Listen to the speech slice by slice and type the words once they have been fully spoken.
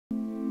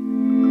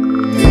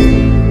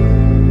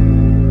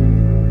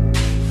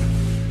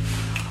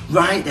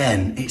Right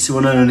then, it's the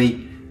one and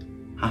only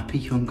Happy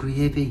Hungry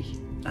Hibby.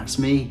 That's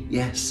me,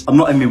 yes. I'm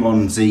not in my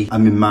onesie,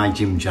 I'm in my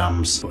gym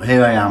jams. But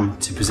here I am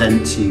to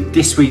present to you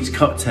this week's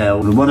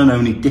cocktail, the one and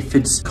only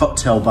Diffords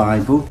Cocktail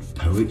Bible,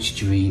 Poet's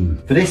Dream.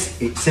 For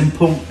this, it's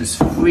simple. There's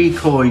 3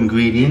 core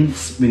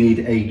ingredients. We need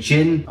a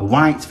gin, a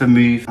white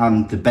vermouth,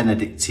 and the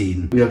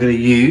Benedictine. We are going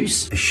to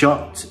use a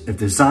shot of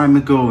the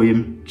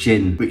Zymurgorium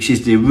gin, which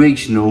is the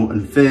original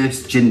and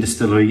first gin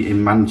distillery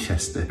in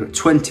Manchester. Got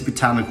 20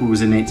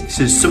 botanicals in it. It's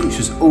a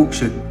sumptuous,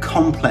 ultra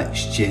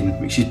complex gin,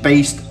 which is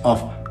based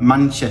off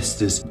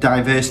Manchester's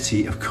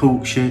diversity of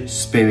culture,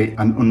 spirit,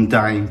 and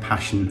undying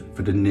passion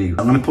for the new.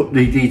 I'm going to put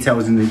the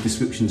details in the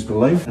descriptions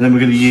below. And then we're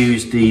going to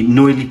use the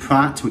Noilly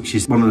Prat, which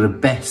is one of the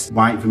best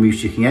white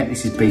vermouths you can get.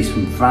 This is based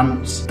from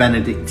France.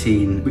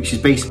 Benedictine, which is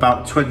based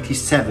about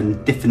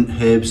 27 different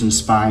herbs and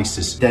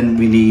spices. Then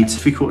we need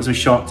 3/4 of a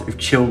shot of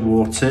chilled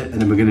water, and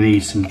then we're going to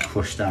need some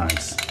crushed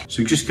ice.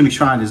 So we're just going to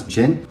try this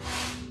gin.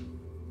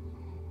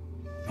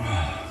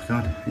 Oh,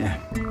 God, yeah.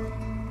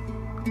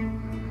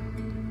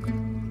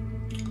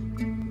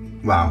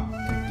 Wow,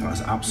 that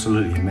was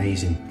absolutely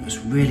amazing. It was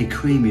really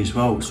creamy as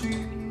well. It's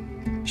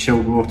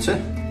chilled water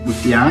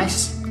with the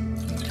ice,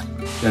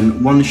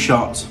 then 1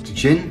 shot of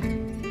gin,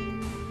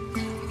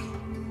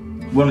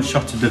 1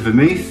 shot of the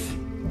vermouth,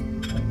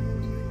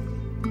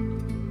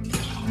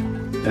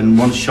 then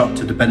 1 shot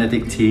of the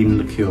Benedictine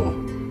liqueur.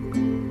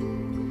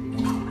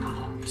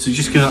 So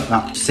just gonna let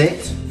that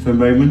sit for a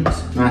moment.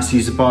 Nice to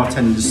use the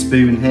bartender's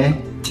spoon here.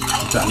 Give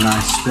that a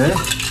nice stir.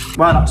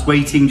 While that's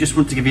waiting, just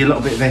want to give you a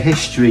little bit of a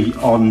history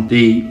on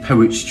the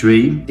Poet's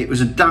Dream. It was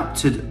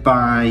adapted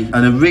by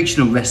an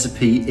original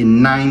recipe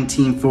in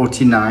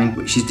 1949,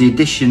 which is the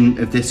edition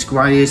of the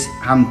Esquire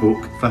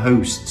Handbook for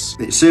hosts.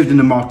 It's served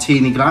in a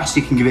martini glass.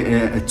 You can give it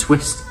a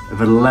twist of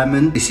a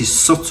lemon. This is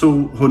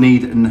subtle,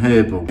 honeyed and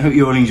herbal. I hope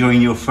you're all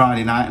enjoying your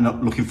Friday night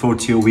and looking forward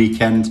to your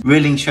weekend.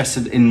 Really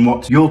interested in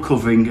what you're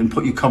covering, and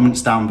put your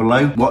comments down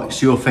below.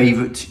 What's your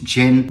favourite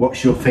gin?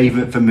 What's your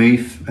favourite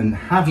vermouth? And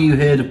have you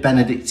heard of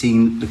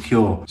Benedictine liqueur?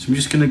 So I'm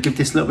just going to give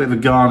this a little bit of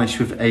a garnish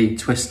with a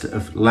twist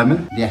of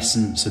lemon. The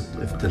essence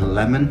of the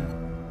lemon.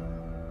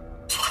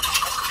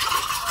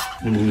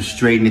 And I'm going to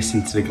strain this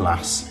into the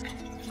glass.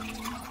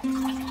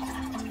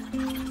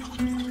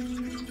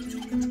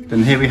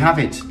 Then here we have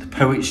it, the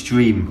Poet's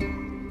Dream.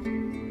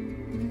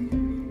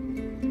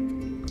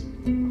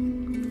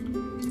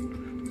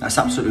 That's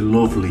absolutely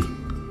lovely.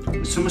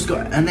 It's almost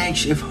got an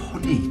edge of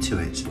honey to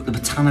it, but the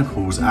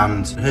botanicals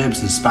and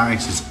herbs and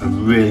spices are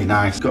really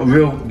nice. It's got a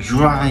real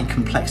dry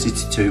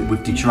complexity to it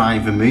with the dry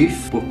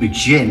vermouth, but the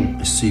gin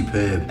is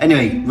superb.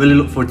 Anyway, really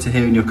look forward to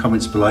hearing your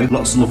comments below.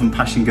 Lots of love and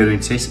passion going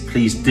into this.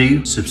 Please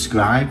do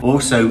subscribe.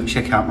 Also,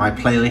 check out my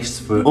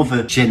playlist for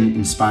other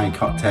gin-inspired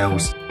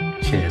cocktails.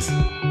 Cheers.